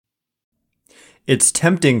it's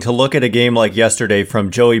tempting to look at a game like yesterday from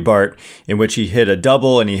Joey Bart, in which he hit a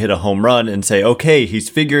double and he hit a home run, and say, okay, he's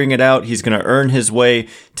figuring it out. He's going to earn his way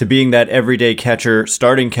to being that everyday catcher,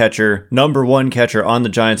 starting catcher, number one catcher on the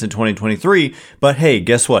Giants in 2023. But hey,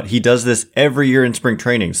 guess what? He does this every year in spring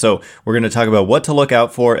training. So we're going to talk about what to look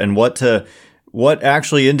out for and what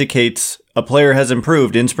actually indicates a player has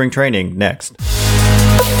improved in spring training next.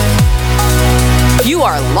 You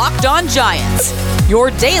are Locked On Giants,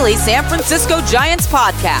 your daily San Francisco Giants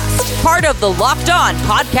podcast. Part of the Locked On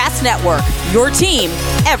Podcast Network, your team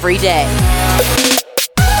every day.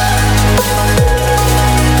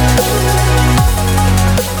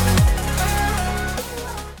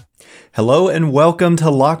 Hello and welcome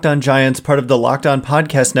to Locked On Giants, part of the Locked On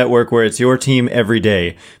Podcast Network, where it's your team every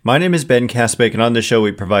day. My name is Ben Kaspick, and on the show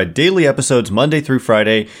we provide daily episodes Monday through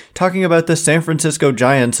Friday, talking about the San Francisco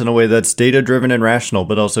Giants in a way that's data-driven and rational,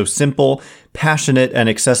 but also simple, passionate, and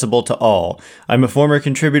accessible to all. I'm a former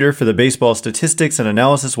contributor for the baseball statistics and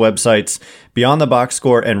analysis websites Beyond the Box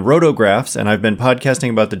Score and Rotographs, and I've been podcasting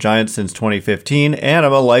about the Giants since 2015, and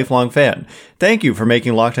I'm a lifelong fan. Thank you for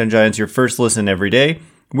making Locked On Giants your first listen every day.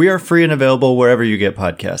 We are free and available wherever you get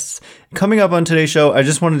podcasts. Coming up on today's show, I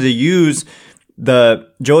just wanted to use the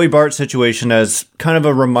Joey Bart situation as kind of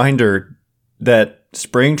a reminder that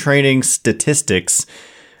spring training statistics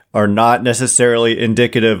are not necessarily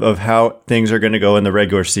indicative of how things are going to go in the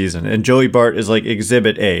regular season. And Joey Bart is like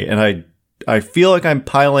Exhibit A. And I feel like I'm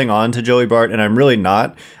piling on to Joey Bart, and I'm really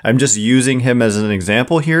not. I'm just using him as an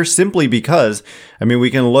example here simply because, we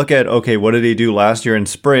can look at, okay, what did he do last year in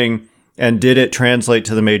spring? And did it translate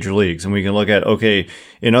to the major leagues? And we can look at, okay,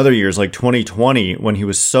 in other years like 2020, when he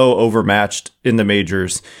was so overmatched in the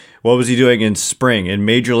majors, what was he doing in spring, in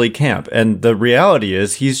major league camp? And the reality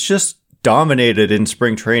is he's just dominated in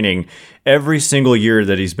spring training every single year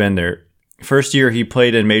that he's been there. First year he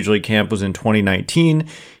played in major league camp was in 2019.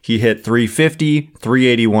 He hit 350,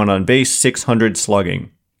 381 on base, 600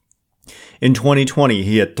 slugging. In 2020,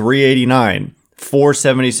 he hit 389.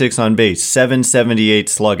 476 on base, 778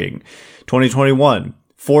 slugging. 2021,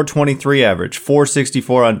 423 average,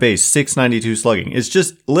 464 on base, 692 slugging. It's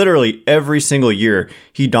just literally every single year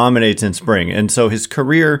he dominates in spring. And so his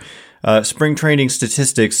career spring training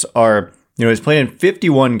statistics are, he's played in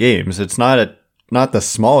 51 games. It's not the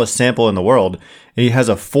smallest sample in the world. He has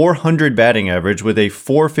a 400 batting average with a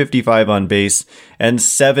 455 on base and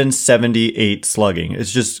 778 slugging.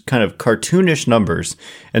 It's just kind of cartoonish numbers.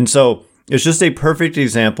 And so it's just a perfect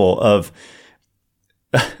example of,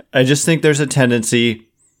 I just think there's a tendency,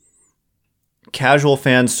 casual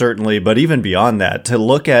fans certainly, but even beyond that, to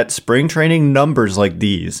look at spring training numbers like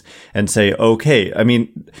these and say, okay,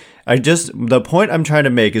 the point I'm trying to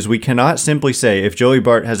make is we cannot simply say if Joey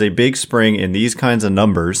Bart has a big spring in these kinds of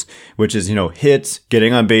numbers, which is, hits,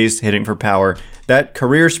 getting on base, hitting for power, that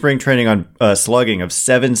career spring training on slugging of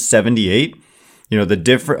 778,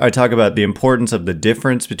 I talk about the importance of the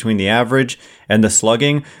difference between the average and the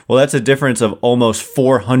slugging. Well, that's a difference of almost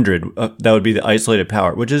 400. That would be the isolated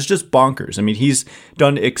power, which is just bonkers. He's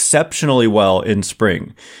done exceptionally well in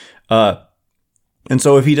spring. And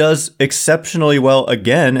so if he does exceptionally well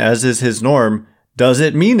again, as is his norm, does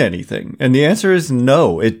it mean anything? And the answer is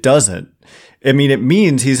no, it doesn't. It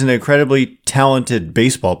means he's an incredibly talented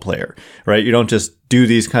baseball player, right? You don't just do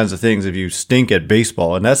these kinds of things if you stink at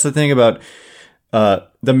baseball. And that's the thing about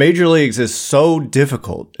the major leagues is so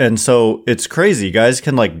difficult. And so it's crazy. Guys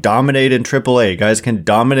can dominate in AAA. Guys can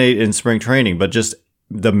dominate in spring training, but just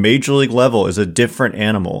the major league level is a different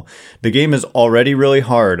animal. The game is already really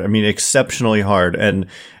hard. Exceptionally hard. And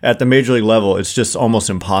at the major league level, it's just almost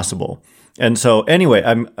impossible. And so anyway,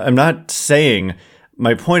 I'm not saying,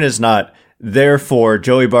 my point is not, therefore,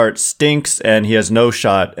 Joey Bart stinks and he has no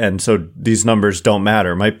shot, and so these numbers don't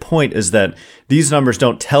matter. My point is that these numbers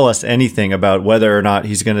don't tell us anything about whether or not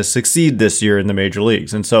he's going to succeed this year in the major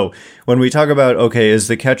leagues. And so when we talk about, okay, is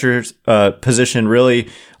the catcher's position really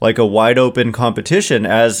like a wide open competition,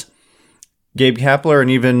 as Gabe Kapler and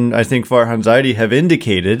even I think Farhan Zaidi have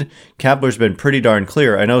indicated? Kapler's been pretty darn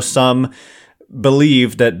clear. I know some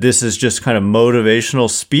believe that this is just kind of motivational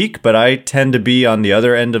speak, but I tend to be on the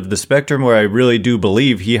other end of the spectrum where I really do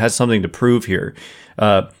believe he has something to prove here.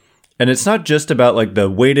 And it's not just about the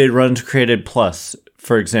weighted runs created plus,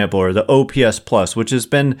 for example, or the OPS plus, which has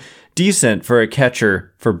been decent for a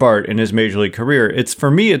catcher for Bart in his major league career. For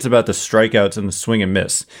me, it's about the strikeouts and the swing and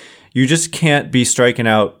miss. You just can't be striking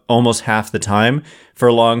out almost half the time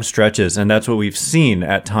for long stretches, and that's what we've seen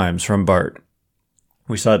at times from Bart.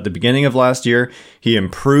 We saw at the beginning of last year, he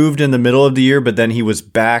improved in the middle of the year, but then he was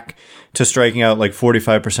back to striking out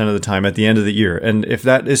 45% of the time at the end of the year. And if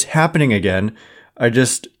that is happening again,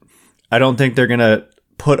 I don't think they're going to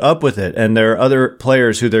put up with it. And there are other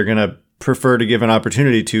players who they're going to prefer to give an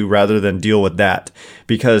opportunity to rather than deal with that,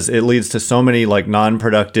 because it leads to so many like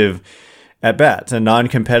non-productive at-bats and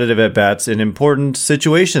non-competitive at-bats in important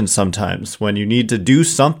situations sometimes when you need to do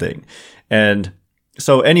something. And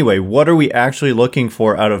so anyway, what are we actually looking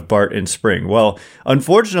for out of Bart in spring? Well,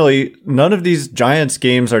 unfortunately, none of these Giants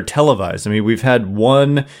games are televised. I mean, we've had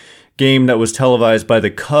one game that was televised by the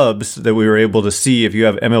Cubs that we were able to see if you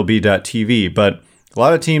have MLB.TV, but a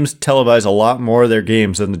lot of teams televise a lot more of their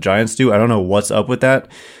games than the Giants do. I don't know what's up with that.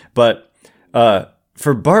 But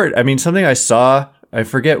for Bart, I mean, something I saw, I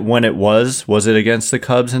forget when it was. Was it against the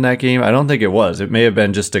Cubs in that game? I don't think it was. It may have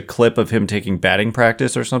been just a clip of him taking batting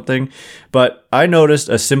practice or something. But I noticed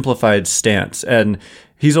a simplified stance. And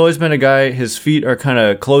he's always been a guy, his feet are kind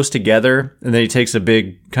of close together, and then he takes a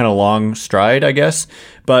big kind of long stride, I guess.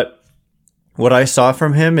 But what I saw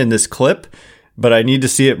from him in this clip, but I need to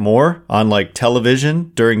see it more on like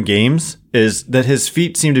television during games, is that his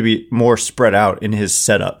feet seem to be more spread out in his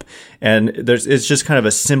setup. And it's just kind of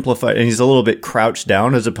a simplified, and he's a little bit crouched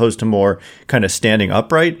down as opposed to more kind of standing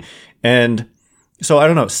upright. And so I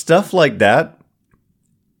don't know, stuff like that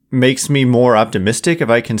makes me more optimistic if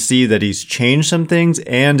I can see that he's changed some things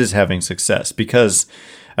and is having success. Because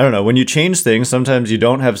I don't know, when you change things, sometimes you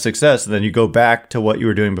don't have success and then you go back to what you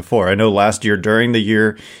were doing before. I know last year, during the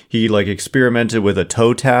year, he like experimented with a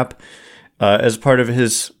toe tap as part of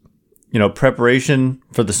his, preparation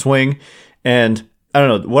for the swing. And I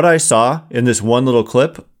don't know, what I saw in this one little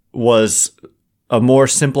clip was a more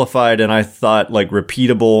simplified and I thought like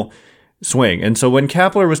repeatable swing. And so when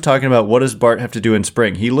Kapler was talking about what does Bart have to do in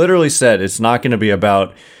spring, he literally said it's not going to be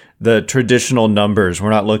about the traditional numbers. We're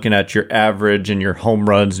not looking at your average and your home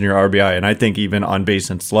runs and your RBI. And I think even on base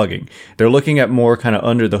and slugging, they're looking at more kind of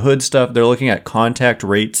under the hood stuff. They're looking at contact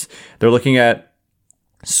rates. They're looking at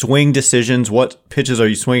swing decisions. What pitches are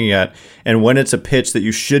you swinging at? And when it's a pitch that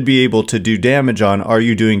you should be able to do damage on, are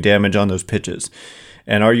you doing damage on those pitches?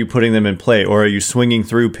 And are you putting them in play, or are you swinging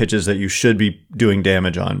through pitches that you should be doing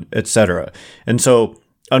damage on, etc.? And so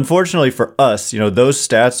unfortunately for us, those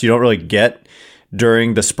stats you don't really get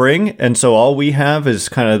during the spring. And so all we have is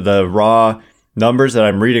kind of the raw numbers that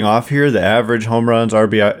I'm reading off here, the average home runs,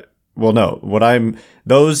 RBI. Well, no,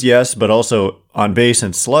 those, yes, but also on base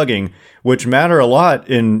and slugging, which matter a lot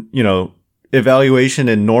in, evaluation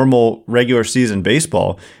in normal regular season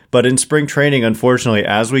baseball. But in spring training, unfortunately,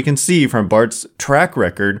 as we can see from Bart's track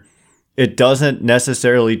record, it doesn't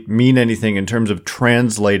necessarily mean anything in terms of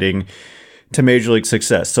translating to major league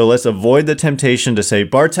success. So let's avoid the temptation to say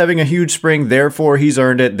Bart's having a huge spring, therefore he's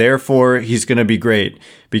earned it, therefore he's going to be great.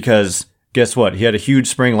 Because guess what? He had a huge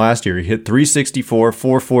spring last year. He hit 364,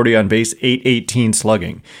 440 on base, 818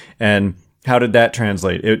 slugging. And how did that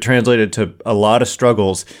translate? It translated to a lot of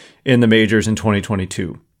struggles in the majors in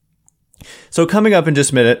 2022. So coming up in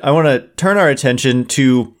just a minute, I want to turn our attention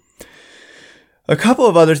to a couple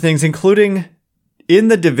of other things, including in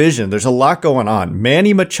the division. There's a lot going on.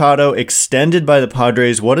 Manny Machado extended by the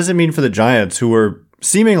Padres. What does it mean for the Giants, who were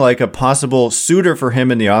seeming like a possible suitor for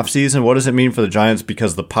him in the offseason? What does it mean for the Giants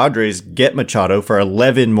because the Padres get Machado for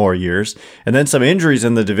 11 more years? And then some injuries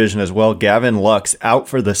in the division as well. Gavin Lux out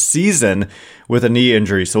for the season with a knee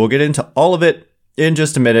injury. So we'll get into all of it in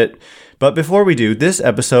just a minute. But before we do, this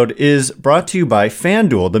episode is brought to you by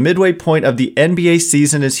FanDuel. The midway point of the NBA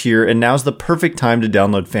season is here, and now's the perfect time to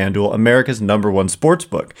download FanDuel, America's #1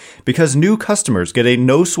 sportsbook, because new customers get a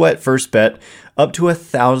no-sweat first bet up to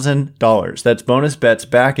 $1,000. That's bonus bets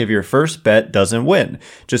back if your first bet doesn't win.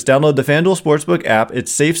 Just download the FanDuel Sportsbook app.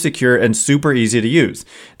 It's safe, secure, and super easy to use.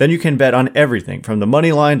 Then you can bet on everything from the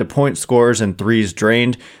money line to point scores and threes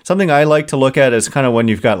drained. Something I like to look at is kind of when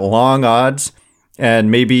you've got long odds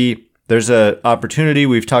and maybe there's an opportunity.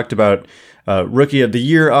 We've talked about Rookie of the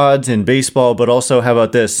Year odds in baseball, but also how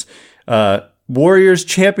about this? Warriors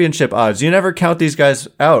championship odds. You never count these guys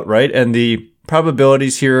out, right? And the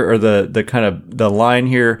probabilities here, or the kind of the line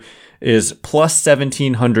here, is plus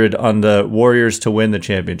 1,700 on the Warriors to win the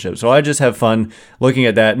championship. So I just have fun looking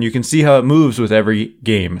at that, and you can see how it moves with every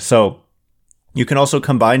game. So you can also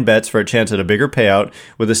combine bets for a chance at a bigger payout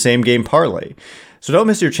with the same game parlay. So don't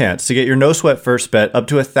miss your chance to get your no-sweat first bet up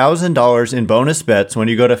to $1,000 in bonus bets when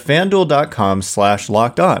you go to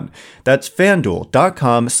FanDuel.com/lockedon. That's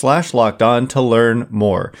FanDuel.com/lockedon to learn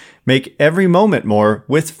more. Make every moment more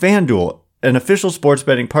with FanDuel, an official sports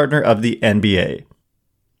betting partner of the NBA.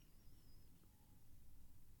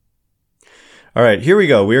 All right, here we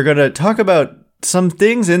go. We are going to talk about some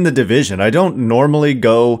things in the division. I don't normally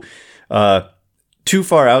go too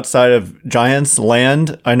far outside of Giants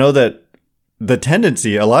land. I know that the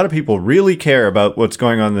tendency, a lot of people really care about what's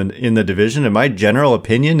going on in the division. And my general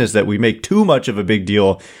opinion is that we make too much of a big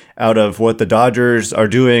deal out of what the Dodgers are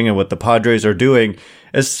doing and what the Padres are doing,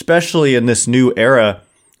 especially in this new era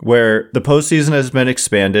where the postseason has been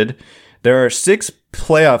expanded. There are 6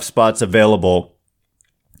 playoff spots available.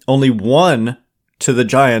 Only 1 to the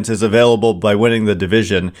Giants is available by winning the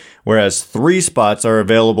division, whereas 3 spots are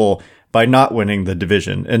available by not winning the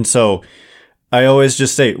division. And so I always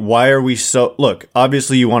just say, why are we so... Look,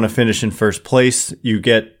 obviously you want to finish in first place. You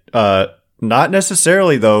get, not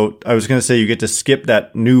necessarily though, I was going to say you get to skip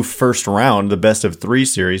that new first round, the best of 3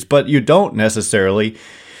 series, but you don't necessarily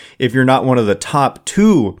if you're not one of the top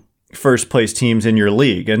 2 first place teams in your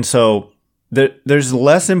league. And so there's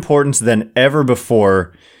less importance than ever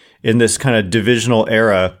before in this kind of divisional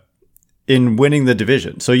era in winning the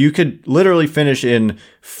division. So you could literally finish in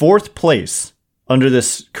 4th place under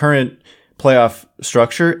this current playoff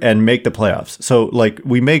structure and make the playoffs. So like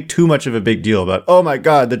we make too much of a big deal about, oh my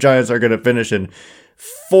God, the Giants are going to finish in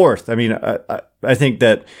 4th. I mean, I think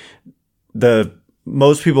that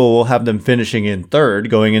most people will have them finishing in 3rd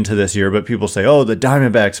going into this year, but people say, oh, the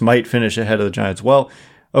Diamondbacks might finish ahead of the Giants. Well,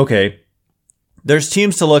 okay. There's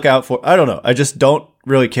teams to look out for. I don't know. I just don't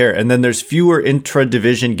really care. And then there's fewer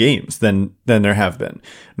intra-division games than there have been.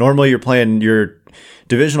 Normally you're playing your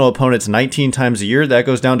divisional opponents 19 times a year. That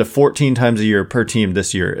goes down to 14 times a year per team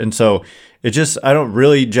this year. And so I don't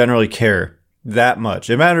really generally care that much.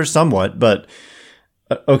 It matters somewhat, but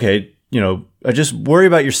okay, I just worry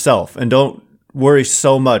about yourself and don't worry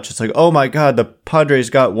so much. It's like, oh my God, the Padres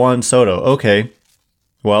got Juan Soto. Okay.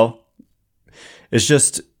 Well, it's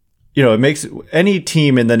just, it makes any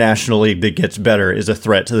team in the National League that gets better is a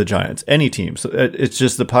threat to the Giants. Any team. So it's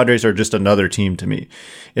just the Padres are just another team to me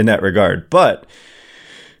in that regard. But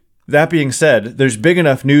that being said, there's big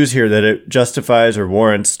enough news here that it justifies or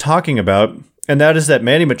warrants talking about, and that is that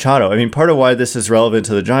Manny Machado. I mean, part of why this is relevant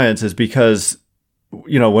to the Giants is because,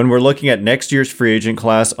 when we're looking at next year's free agent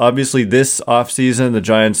class, obviously this offseason, the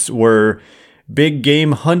Giants were big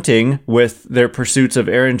game hunting with their pursuits of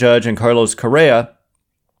Aaron Judge and Carlos Correa.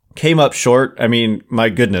 Came up short. I mean, my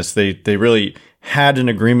goodness, they really had an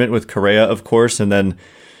agreement with Correa, of course, and then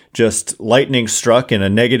just lightning struck in a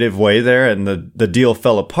negative way there, and the deal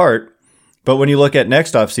fell apart. But when you look at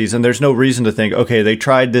next offseason, there's no reason to think, okay, they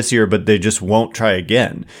tried this year, but they just won't try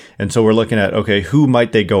again. And so we're looking at, okay, who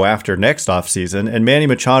might they go after next offseason? And Manny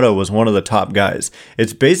Machado was one of the top guys. It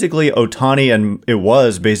was basically Ohtani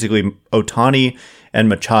and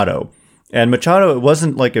Machado. And Machado, it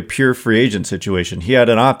wasn't like a pure free agent situation. He had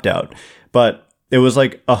an opt-out, but it was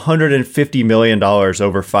like $150 million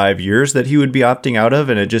over 5 years that he would be opting out of.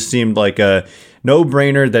 And it just seemed like a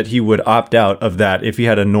no-brainer that he would opt out of that if he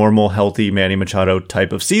had a normal, healthy Manny Machado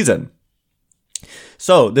type of season.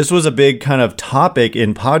 So this was a big kind of topic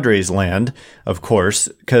in Padres land, of course,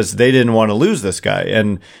 because they didn't want to lose this guy.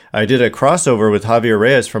 And I did a crossover with Javier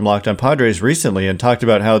Reyes from Locked On Padres recently and talked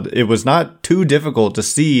about how it was not too difficult to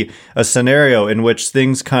see a scenario in which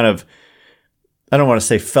things kind of, I don't want to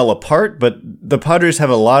say fell apart, but the Padres have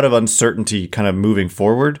a lot of uncertainty kind of moving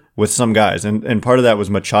forward with some guys. And part of that was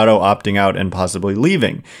Machado opting out and possibly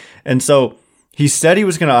leaving. And so he said he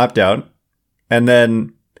was going to opt out and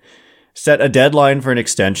then set a deadline for an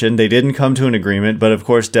extension. They didn't come to an agreement, but of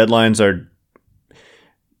course deadlines are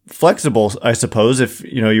flexible, I suppose. If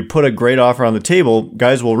you put a great offer on the table,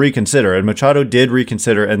 guys will reconsider. And Machado did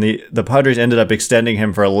reconsider, and the Padres ended up extending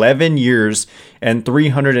him for 11 years and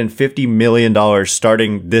 $350 million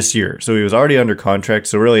starting this year. So he was already under contract.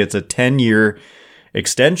 So really it's a 10-year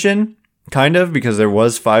extension, kind of, because there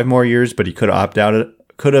was 5 more years, but he could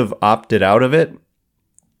have opted out of it.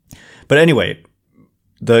 But anyway,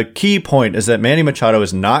 the key point is that Manny Machado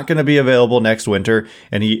is not going to be available next winter,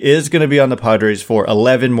 and he is going to be on the Padres for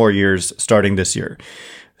 11 more years starting this year.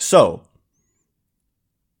 So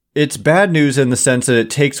it's bad news in the sense that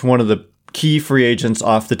it takes one of the key free agents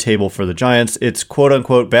off the table for the Giants. It's quote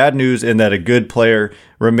unquote bad news in that a good player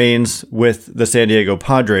remains with the San Diego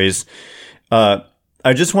Padres. I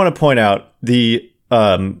just want to point out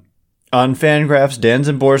on Fangraphs, Dan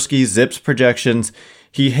Szymborski, Zips projections,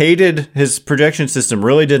 he hated his projection system,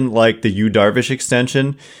 really didn't like the Yu Darvish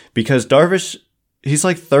extension because Darvish, he's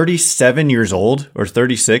like 37 years old or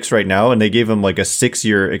 36 right now, and they gave him like a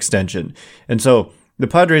 6-year extension. And so the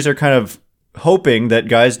Padres are kind of hoping that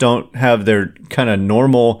guys don't have their kind of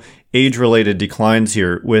normal age-related declines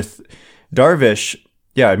here. With Darvish,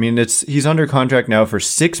 yeah, I mean, he's under contract now for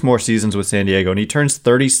 6 more seasons with San Diego, and he turns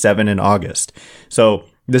 37 in August. So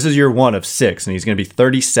this is year 1 of 6, and he's going to be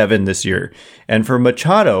 37 this year. And for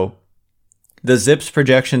Machado, The Zips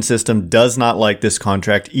projection system does not like this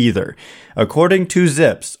contract either. According to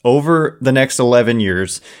Zips, over the next 11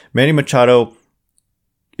 years, Manny Machado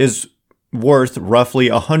is worth roughly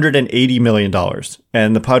 $180 million,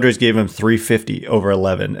 and the Padres gave him $350 over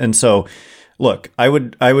 11. And so, look, I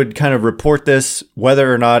would kind of report this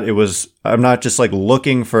whether or not it was. I'm not just like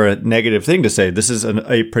looking for a negative thing to say. This is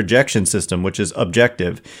a projection system, which is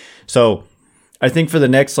objective. So I think for the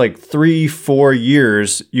next like 3-4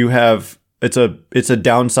 years, you have. It's a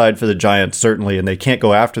downside for the Giants, certainly, and they can't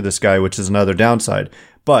go after this guy, which is another downside.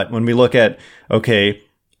 But when we look at, okay,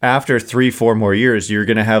 after 3-4 more years, you're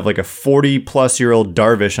going to have like a 40-plus-year-old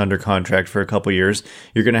Darvish under contract for a couple years.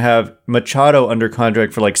 You're going to have Machado under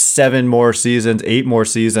contract for like 7 more seasons, 8 more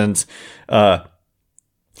seasons,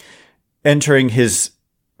 entering his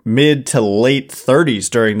mid to late 30s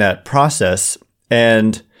during that process.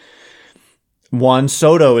 And Juan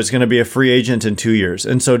Soto is going to be a free agent in 2 years.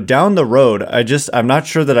 And so down the road, I'm not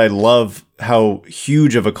sure that I love how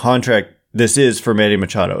huge of a contract this is for Manny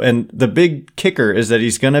Machado. And the big kicker is that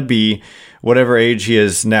he's going to be whatever age he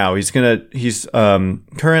is now. He's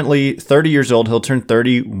currently 30 years old. He'll turn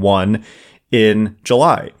 31 in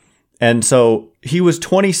July. And so he was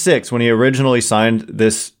 26 when he originally signed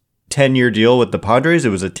this 10-year deal with the Padres.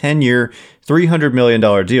 It was a 10-year, $300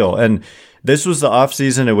 million deal. And this was the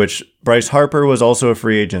offseason in which Bryce Harper was also a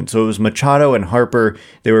free agent. So it was Machado and Harper.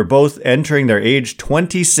 They were both entering their age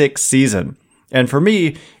 26 season. And for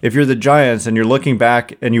me, if you're the Giants and you're looking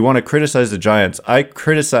back and you want to criticize the Giants, I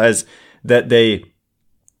criticize that they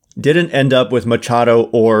didn't end up with Machado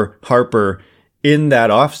or Harper in that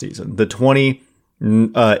offseason, the 2018-2019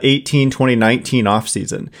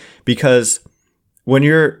 offseason. Because when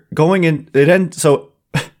you're going in,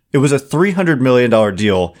 it was a $300 million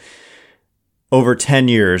deal over 10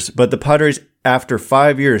 years, but the Padres, after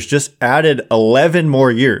 5 years, just added 11 more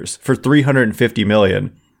years for $350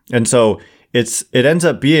 million. And so it ends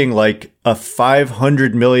up being like a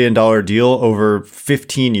 $500 million deal over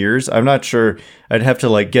 15 years. I'm not sure. I'd have to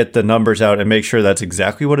like get the numbers out and make sure that's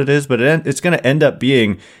exactly what it is, but it's going to end up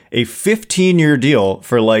being a 15-year deal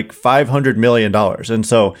for like $500 million. And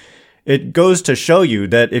so it goes to show you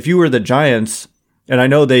that if you were the Giants, and I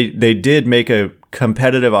know they did make a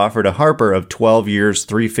competitive offer to Harper of 12 years,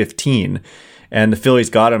 $315, and the Phillies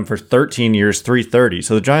got him for 13 years, $330.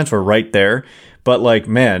 So the Giants were right there. But like,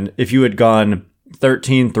 man, if you had gone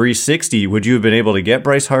 13, $360, would you have been able to get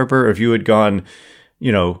Bryce Harper? Or if you had gone,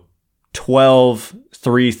 12,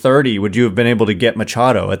 $330, would you have been able to get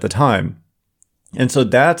Machado at the time? And so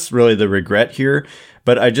that's really the regret here.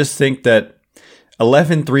 But I just think that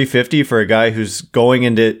 11, $350 for a guy who's going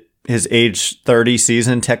into his age 30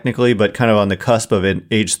 season technically, but kind of on the cusp of an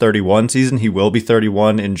age 31 season. He will be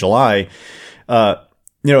 31 in July.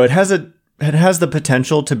 It has the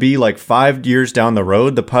potential to be like 5 years down the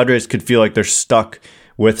road, the Padres could feel like they're stuck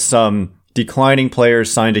with some declining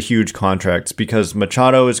players signed to huge contracts because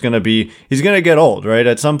Machado he's going to get old, right?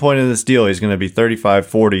 At some point in this deal, he's going to be 35,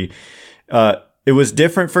 40. It was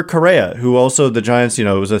different for Correa, who also the Giants, it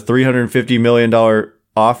was a $350 million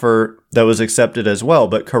offer that was accepted as well.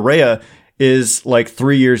 But Correa is like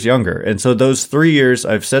 3 years younger. And so those 3 years,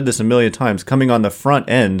 I've said this a million times, coming on the front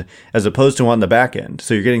end as opposed to on the back end.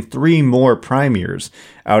 So you're getting 3 more prime years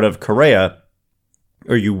out of Correa,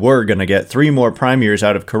 or you were going to get 3 more prime years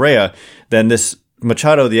out of Correa than this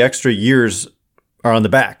Machado. The extra years are on the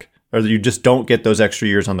back, or you just don't get those extra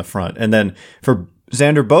years on the front. And then for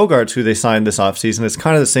Xander Bogaerts, who they signed this offseason, it's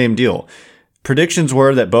kind of the same deal. Predictions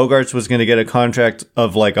were that Bogaerts was going to get a contract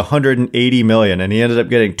of like $180 million, and he ended up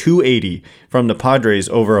getting $280 from the Padres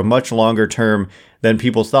over a much longer term than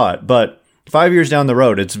people thought. But 5 years down the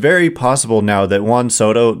road, it's very possible now that Juan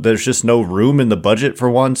Soto, there's just no room in the budget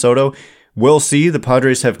for Juan Soto. We'll see. The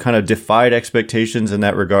Padres have kind of defied expectations in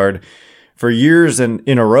that regard for years and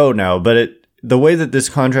in a row now. But the way that this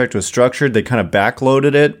contract was structured, they kind of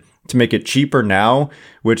backloaded it to make it cheaper now,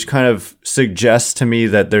 which kind of suggests to me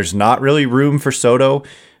that there's not really room for Soto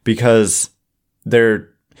because they're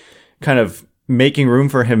kind of making room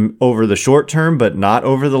for him over the short term, but not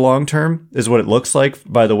over the long term, is what it looks like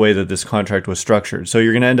by the way that this contract was structured. So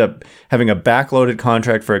you're going to end up having a backloaded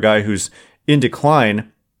contract for a guy who's in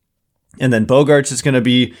decline, and then Bogaerts is going to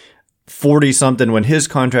be 40-something when his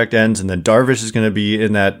contract ends, and then Darvish is going to be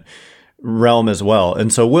in that realm as well.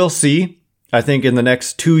 And so we'll see. I think in the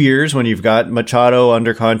next 2 years, when you've got Machado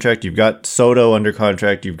under contract, you've got Soto under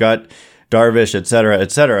contract, you've got Darvish, et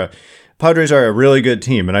cetera, Padres are a really good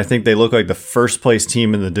team, and I think they look like the first place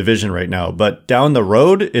team in the division right now. But down the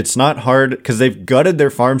road, it's not hard because they've gutted their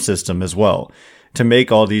farm system as well to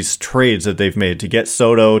make all these trades that they've made to get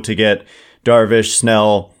Soto, to get Darvish,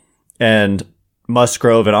 Snell, and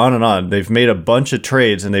Musgrove and on and on. They've made a bunch of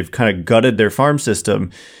trades and they've kind of gutted their farm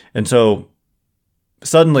system. And so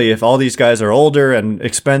suddenly, if all these guys are older and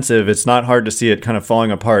expensive, it's not hard to see it kind of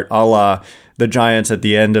falling apart, a la the Giants at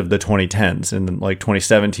the end of the 2010s in like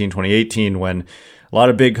 2017, 2018, when a lot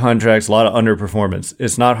of big contracts, a lot of underperformance.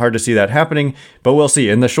 It's not hard to see that happening, but we'll see.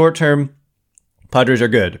 In the short term, Padres are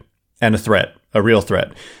good and a threat, a real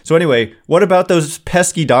threat. So anyway, what about those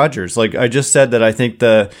pesky Dodgers? Like I just said that I think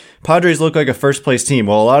the Padres look like a first place team.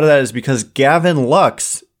 Well, a lot of that is because Gavin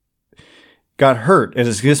Lux got hurt and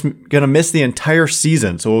is just going to miss the entire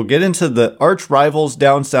season. So we'll get into the arch rivals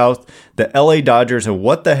down south, the LA Dodgers, and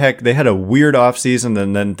what the heck. They had a weird offseason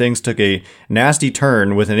and then things took a nasty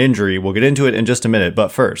turn with an injury. We'll get into it in just a minute,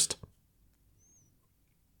 but first.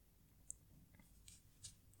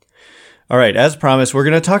 All right, as promised, we're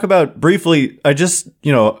going to talk about briefly,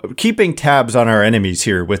 keeping tabs on our enemies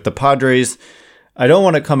here with the Padres. I don't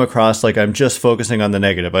want to come across like I'm just focusing on the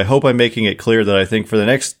negative. I hope I'm making it clear that I think for the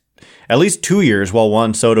next at least 2 years while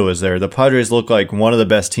Juan Soto is there, the Padres look like one of the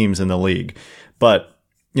best teams in the league. But,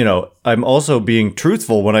 I'm also being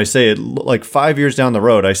truthful when I say it, like 5 years down the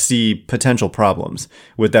road, I see potential problems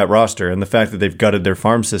with that roster and the fact that they've gutted their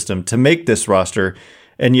farm system to make this roster.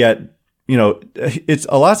 And yet, it's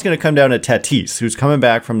a lot's going to come down to Tatis, who's coming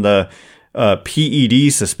back from the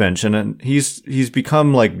PED suspension, and he's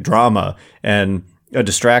become like drama and a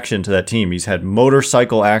distraction to that team. He's had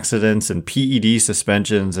motorcycle accidents and PED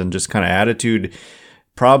suspensions and just kind of attitude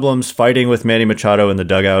problems, fighting with Manny Machado in the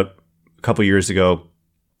dugout a couple years ago.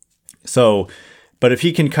 So, but if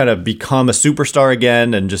he can kind of become a superstar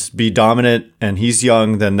again and just be dominant and he's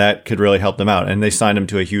young, then that could really help them out. And they signed him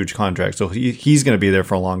to a huge contract. So he's going to be there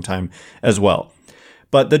for a long time as well.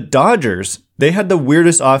 But the Dodgers, they had the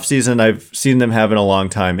weirdest offseason I've seen them have in a long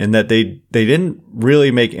time, in that they didn't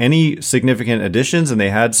really make any significant additions and they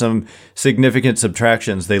had some significant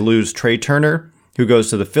subtractions. They lose Trey Turner, who goes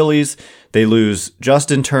to the Phillies. They lose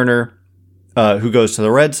Justin Turner, who goes to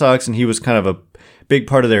the Red Sox, and he was kind of a big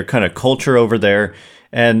part of their kind of culture over there.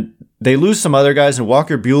 And they lose some other guys, and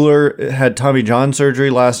Walker Buehler had Tommy John surgery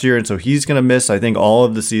last year, and so he's going to miss, I think, all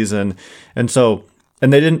of the season. And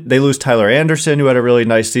they lose Tyler Anderson, who had a really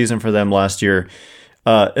nice season for them last year.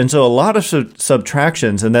 And so a lot of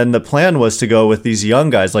subtractions. And then the plan was to go with these young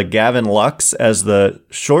guys like Gavin Lux as the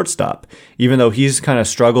shortstop, even though he's kind of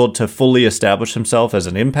struggled to fully establish himself as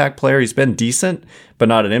an impact player. He's been decent, but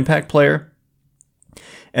not an impact player.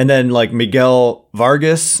 And then like Miguel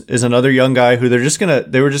Vargas is another young guy who they were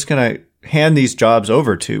just going to hand these jobs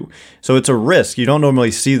over to. So it's a risk. You don't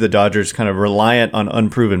normally see the Dodgers kind of reliant on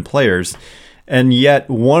unproven players. And yet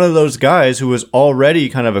one of those guys who was already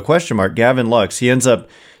kind of a question mark, Gavin Lux, he ends up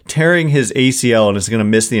tearing his ACL and is going to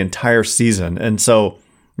miss the entire season. And so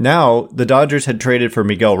now the Dodgers had traded for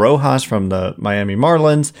Miguel Rojas from the Miami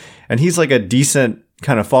Marlins, and he's like a decent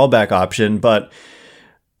kind of fallback option. But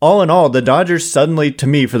all in all, the Dodgers suddenly, to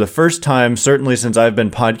me, for the first time, certainly since I've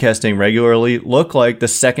been podcasting regularly, look like the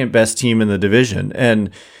second best team in the division. And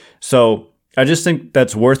so I just think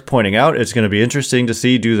that's worth pointing out. It's going to be interesting to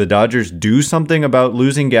see, do the Dodgers do something about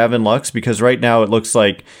losing Gavin Lux? Because right now it looks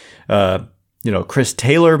like, Chris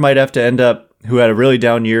Taylor might have to end up, who had a really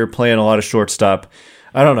down year, playing a lot of shortstop.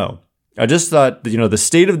 I don't know. I just thought, the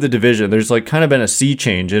state of the division, there's like kind of been a sea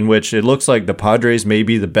change in which it looks like the Padres may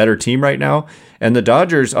be the better team right now. And the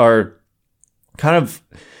Dodgers are kind of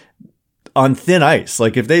on thin ice.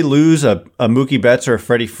 Like if they lose a Mookie Betts or a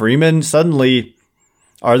Freddie Freeman, suddenly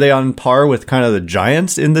are they on par with kind of the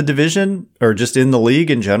Giants in the division or just in the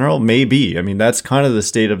league in general? Maybe. I mean, that's kind of the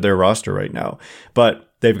state of their roster right now.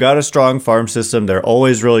 But they've got a strong farm system. They're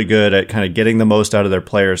always really good at kind of getting the most out of their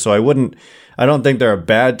players. So I don't think they're a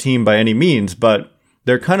bad team by any means, but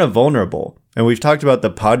they're kind of vulnerable. And we've talked about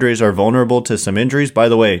the Padres are vulnerable to some injuries. By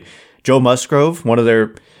the way, Joe Musgrove,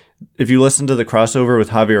 if you listen to the crossover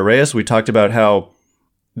with Javier Reyes, we talked about how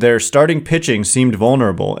their starting pitching seemed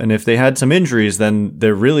vulnerable. And if they had some injuries, then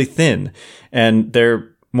they're really thin. And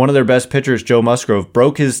one of their best pitchers, Joe Musgrove,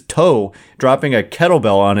 broke his toe dropping a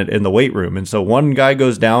kettlebell on it in the weight room. And so one guy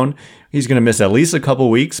goes down, he's going to miss at least a couple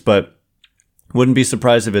weeks, but wouldn't be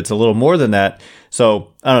surprised if it's a little more than that.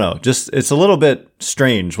 So I don't know, it's a little bit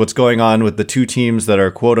strange what's going on with the two teams that are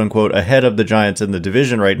quote unquote ahead of the Giants in the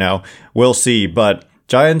division right now. We'll see. But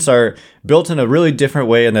Giants are built in a really different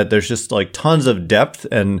way in that there's just like tons of depth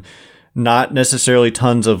and not necessarily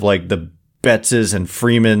tons of like the Bettses and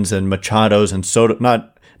Freemans and Machados and Soto.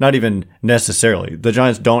 Not even necessarily. The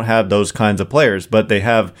Giants don't have those kinds of players, but they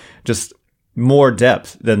have just more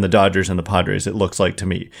depth than the Dodgers and the Padres, it looks like to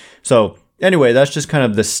me. So anyway, that's just kind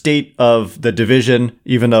of the state of the division,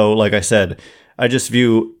 even though, like I said, I just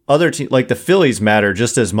view other teams, like the Phillies matter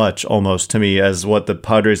just as much almost to me as what the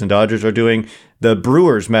Padres and Dodgers are doing. The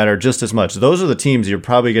Brewers matter just as much. Those are the teams you're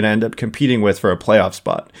probably going to end up competing with for a playoff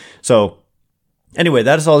spot. So anyway,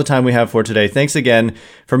 that is all the time we have for today. Thanks again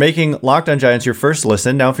for making Locked On Giants your first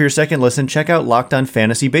listen. Now for your second listen, check out Locked On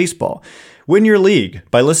Fantasy Baseball. Win your league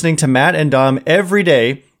by listening to Matt and Dom every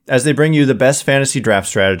day as they bring you the best fantasy draft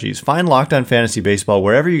strategies. Find Locked On Fantasy Baseball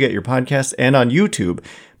wherever you get your podcasts and on YouTube,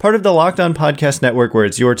 part of the Locked On Podcast Network, where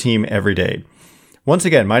it's your team every day. Once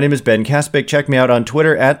again, my name is Ben Kaspick. Check me out on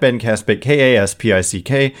Twitter at Ben Kaspick,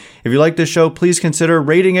 Kaspick. If you like this show, please consider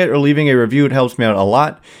rating it or leaving a review. It helps me out a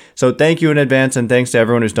lot. So thank you in advance, and thanks to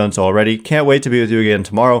everyone who's done so already. Can't wait to be with you again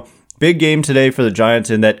tomorrow. Big game today for the Giants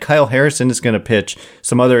in that Kyle Harrison is going to pitch,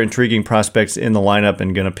 some other intriguing prospects in the lineup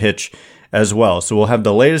and going to pitch as well. So we'll have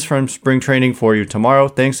the latest from spring training for you tomorrow.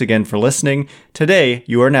 Thanks again for listening. Today,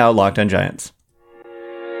 you are now Locked On Giants.